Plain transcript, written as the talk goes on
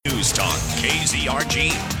News Talk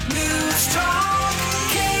KZRG. News Talk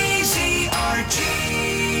KZRG.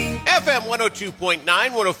 FM 102.9,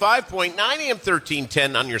 105.9, AM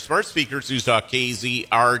 1310 on your smart speakers. News Talk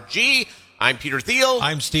KZRG. I'm Peter Thiel.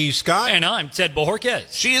 I'm Steve Scott. And I'm Ted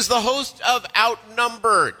Bohorquez. She is the host of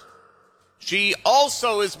Outnumbered. She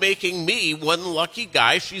also is making me one lucky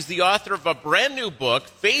guy. She's the author of a brand new book,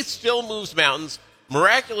 Faith Still Moves Mountains,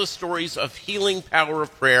 Miraculous Stories of Healing Power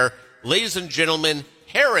of Prayer. Ladies and gentlemen,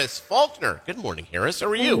 Harris Faulkner. Good morning, Harris. How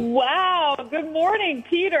are you? Wow. Good morning,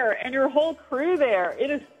 Peter, and your whole crew there.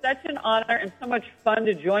 It is such an honor and so much fun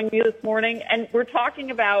to join you this morning. And we're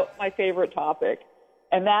talking about my favorite topic,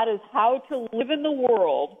 and that is how to live in the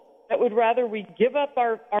world that would rather we give up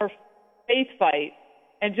our faith fight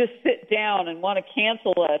and just sit down and want to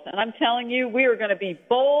cancel us. And I'm telling you, we are going to be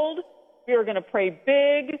bold. We are going to pray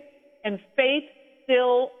big, and faith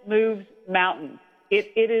still moves mountains.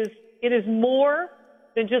 It is more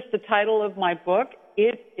than just the title of my book.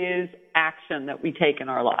 It is action that we take in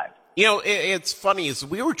our lives. You know, it's funny, as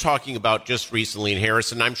we were talking about just recently in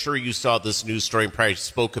Harris, and I'm sure you saw this news story and probably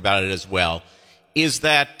spoke about it as well, is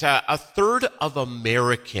that a third of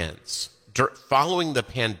Americans following the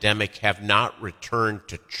pandemic have not returned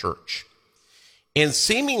to church. And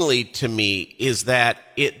seemingly to me is that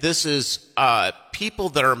this is people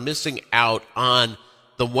that are missing out on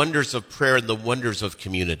the wonders of prayer and the wonders of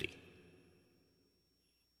community.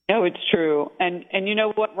 No, it's true. And you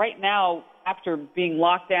know what? Right now, after being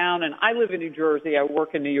locked down, and I live in New Jersey, I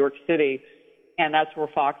work in New York City, and that's where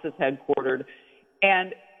Fox is headquartered.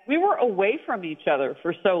 And we were away from each other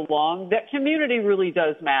for so long that community really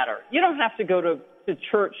does matter. You don't have to go to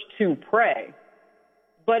church to pray,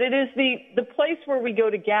 but it is the place where we go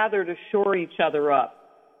to gather to shore each other up.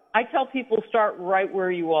 I tell people start right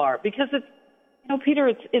where you are, because it's, you know, Peter,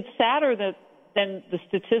 it's sadder than the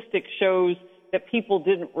statistic shows that people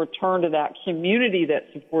didn't return to that community that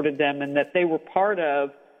supported them and that they were part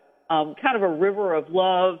of kind of a river of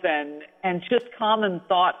love and just common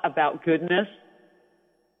thought about goodness.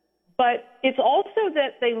 But it's also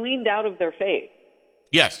that they leaned out of their faith.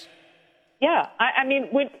 Yes. Yeah. I mean,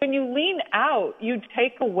 when you lean out, you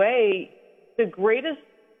take away the greatest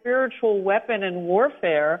spiritual weapon in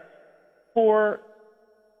warfare for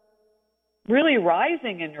really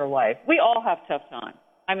rising in your life. We all have tough times.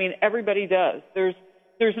 I mean, everybody does. There's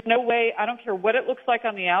no way, I don't care what it looks like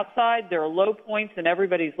on the outside, there are low points in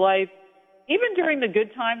everybody's life. Even during the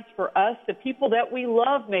good times for us, the people that we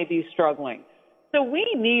love may be struggling. So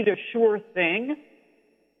we need a sure thing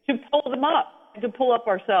to pull them up, to pull up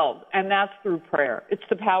ourselves, and that's through prayer. It's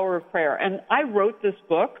the power of prayer. And I wrote this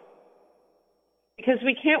book because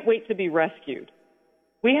we can't wait to be rescued.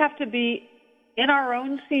 We have to be in our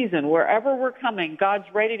own season, wherever we're coming, God's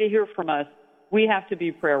ready to hear from us. We have to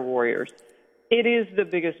be prayer warriors. It is the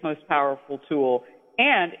biggest, most powerful tool.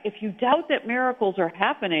 And if you doubt that miracles are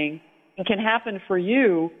happening and can happen for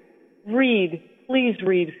you, please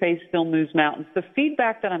read Faith Still Moves Mountains. The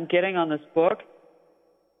feedback that I'm getting on this book,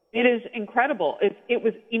 it is incredible. It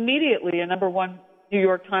was immediately a #1 New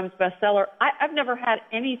York Times bestseller. I've never had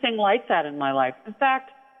anything like that in my life. In fact,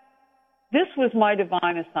 this was my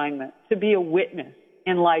divine assignment, to be a witness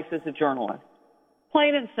in life as a journalist.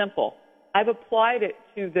 Plain and simple. I've applied it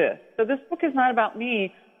to this. So this book is not about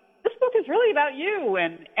me. This book is really about you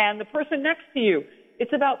and the person next to you.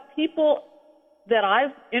 It's about people that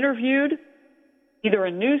I've interviewed, either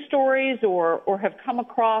in news stories or have come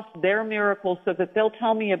across their miracles, so that they'll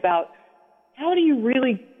tell me about how do you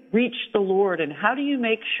really reach the Lord and how do you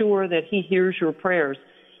make sure that He hears your prayers.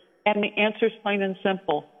 And the answer is plain and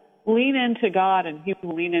simple. Lean into God and He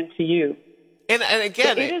will lean into you. And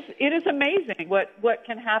again, it is amazing what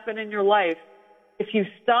can happen in your life if you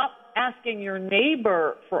stop asking your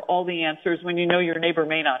neighbor for all the answers when you know your neighbor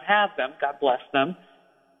may not have them. God bless them.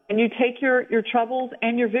 And you take your troubles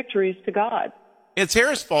and your victories to God. It's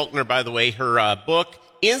Harris Faulkner, by the way. Her book,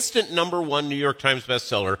 instant #1 New York Times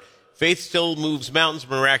bestseller, Faith Still Moves Mountains,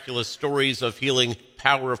 Miraculous Stories of Healing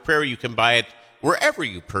Power of Prayer. You can buy it wherever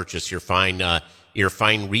you purchase your fine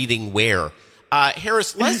reading wear.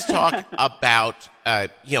 Harris, let's talk about,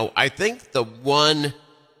 I think the one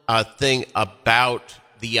thing about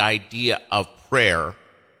the idea of prayer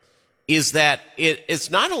is that it's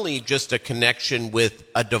not only just a connection with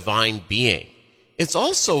a divine being, it's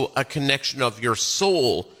also a connection of your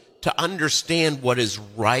soul to understand what is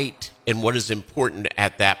right and what is important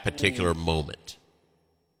at that particular moment.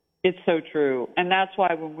 It's so true. And that's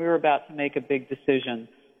why when we're about to make a big decision,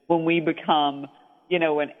 when we become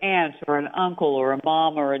an aunt or an uncle or a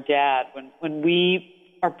mom or a dad, when we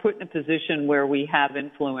are put in a position where we have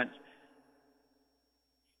influence,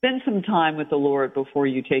 spend some time with the Lord before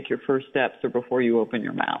you take your first steps or before you open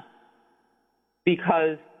your mouth.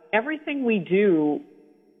 Because everything we do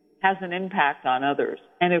has an impact on others.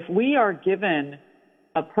 And if we are given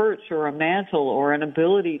a perch or a mantle or an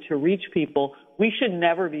ability to reach people, we should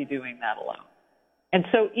never be doing that alone. And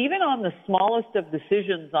so even on the smallest of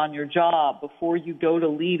decisions on your job, before you go to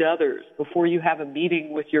lead others, before you have a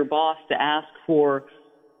meeting with your boss to ask for,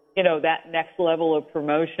 that next level of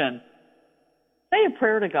promotion, say a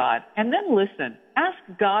prayer to God and then listen. Ask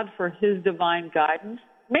God for his divine guidance.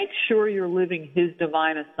 Make sure you're living his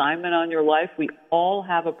divine assignment on your life. We all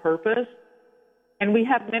have a purpose, and we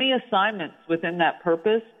have many assignments within that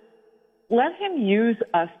purpose. Let him use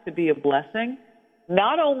us to be a blessing.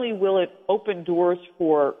 Not only will it open doors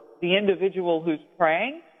for the individual who's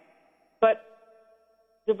praying, but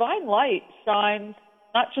divine light shines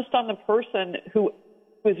not just on the person who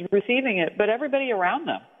is receiving it, but everybody around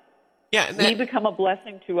them. Yeah, and we become a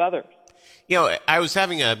blessing to others.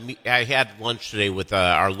 I had lunch today with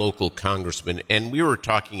our local congressman, and we were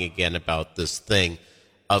talking again about this thing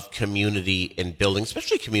of community and building,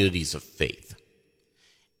 especially communities of faith.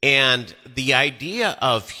 And the idea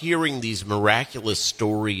of hearing these miraculous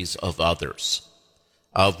stories of others,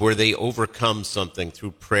 of where they overcome something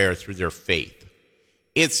through prayer, through their faith.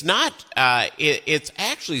 It's not, it's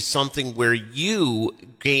actually something where you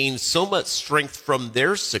gain so much strength from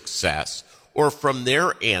their success or from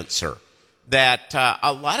their answer that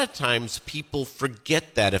a lot of times people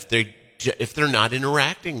forget that if they're not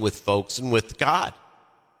interacting with folks and with God.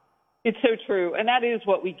 It's so true. And that is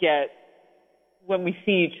what we get when we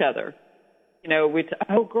see each other.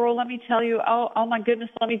 Oh, girl, let me tell you. Oh, my goodness,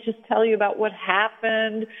 let me just tell you about what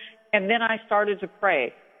happened. And then I started to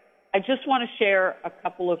pray. I just want to share a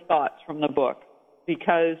couple of thoughts from the book,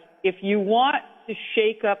 because if you want to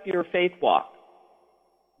shake up your faith walk,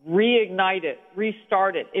 reignite it,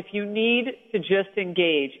 restart it. If you need to just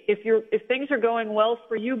engage, if things are going well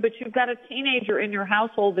for you, but you've got a teenager in your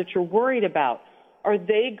household that you're worried about, are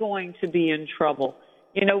they going to be in trouble?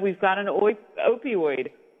 We've got an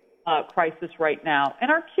opioid crisis right now, and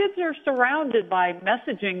our kids are surrounded by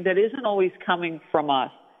messaging that isn't always coming from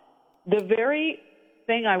us. The very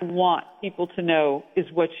thing I want people to know is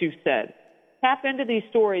what you said. Tap into these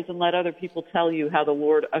stories and let other people tell you how the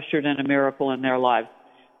Lord ushered in a miracle in their lives.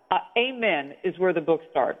 Amen is where the book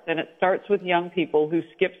starts, and it starts with young people who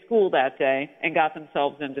skipped school that day and got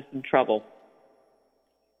themselves into some trouble.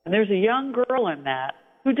 And there's a young girl in that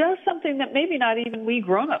who does something that maybe not even we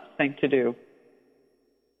grown-ups think to do.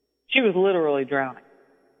 She was literally drowning.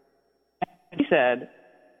 And she said,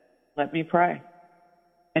 "Let me pray."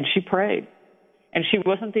 And she prayed. And she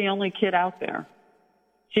wasn't the only kid out there.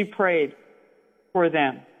 She prayed for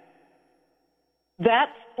them. That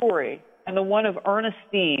story and the one of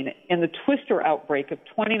Ernestine in the Twister outbreak of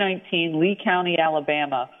 2019, Lee County,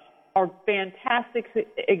 Alabama, are fantastic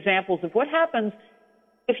examples of what happens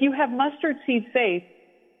if you have mustard seed faith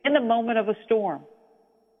in the moment of a storm.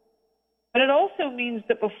 But it also means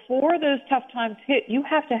that before those tough times hit, you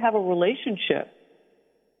have to have a relationship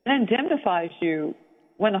that indemnifies you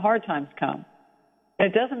when the hard times come.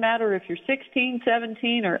 And it doesn't matter if you're 16,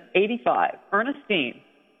 17, or 85. Ernestine,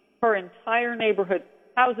 her entire neighborhood,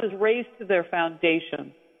 houses razed to their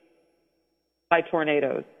foundation by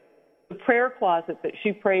tornadoes. The prayer closet that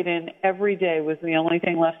she prayed in every day was the only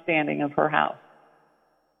thing left standing of her house.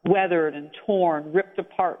 Weathered and torn, ripped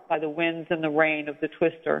apart by the winds and the rain of the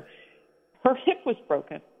Twister. Her hip was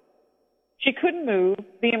broken. She couldn't move.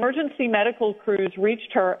 The emergency medical crews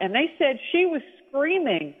reached her, and they said she was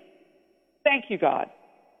screaming, "Thank you, God.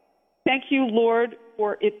 Thank you, Lord,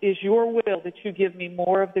 for it is your will that you give me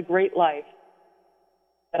more of the great life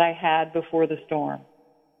that I had before the storm."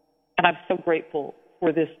 And I'm so grateful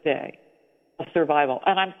for this day of survival,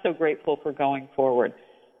 and I'm so grateful for going forward.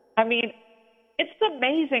 I mean, it's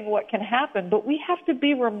amazing what can happen, but we have to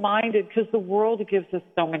be reminded, because the world gives us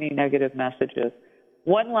so many negative messages.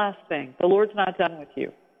 One last thing. The Lord's not done with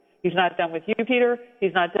you. He's not done with you, Peter.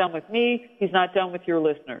 He's not done with me. He's not done with your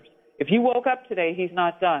listeners. If you woke up today, he's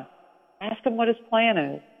not done. Ask him what his plan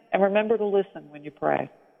is, and remember to listen when you pray.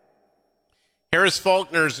 Harris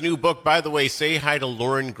Faulkner's new book, by the way, say hi to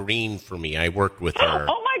Lauren Green for me. I worked with her.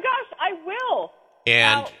 Oh, my gosh, I will.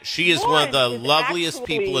 And now, she is Lauren one of the is loveliest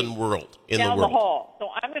people in the world. Down the hall. So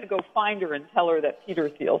I'm going to go find her and tell her that Peter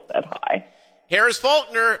Thiel said hi. Harris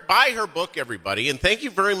Faulkner, buy her book, everybody. And thank you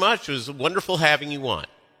very much. It was wonderful having you on.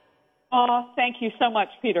 Oh, thank you so much,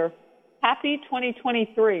 Peter. Happy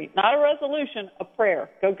 2023. Not a resolution, a prayer.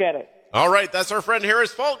 Go get it. All right, that's our friend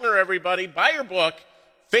Harris Faulkner, everybody. Buy her book,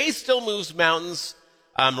 Faith Still Moves Mountains.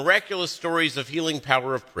 Miraculous Stories of Healing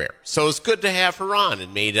Power of Prayer. So it's good to have her on,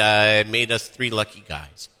 and made us three lucky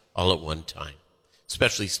guys all at one time,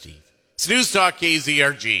 especially Steve. It's News Talk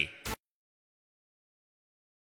KZRG.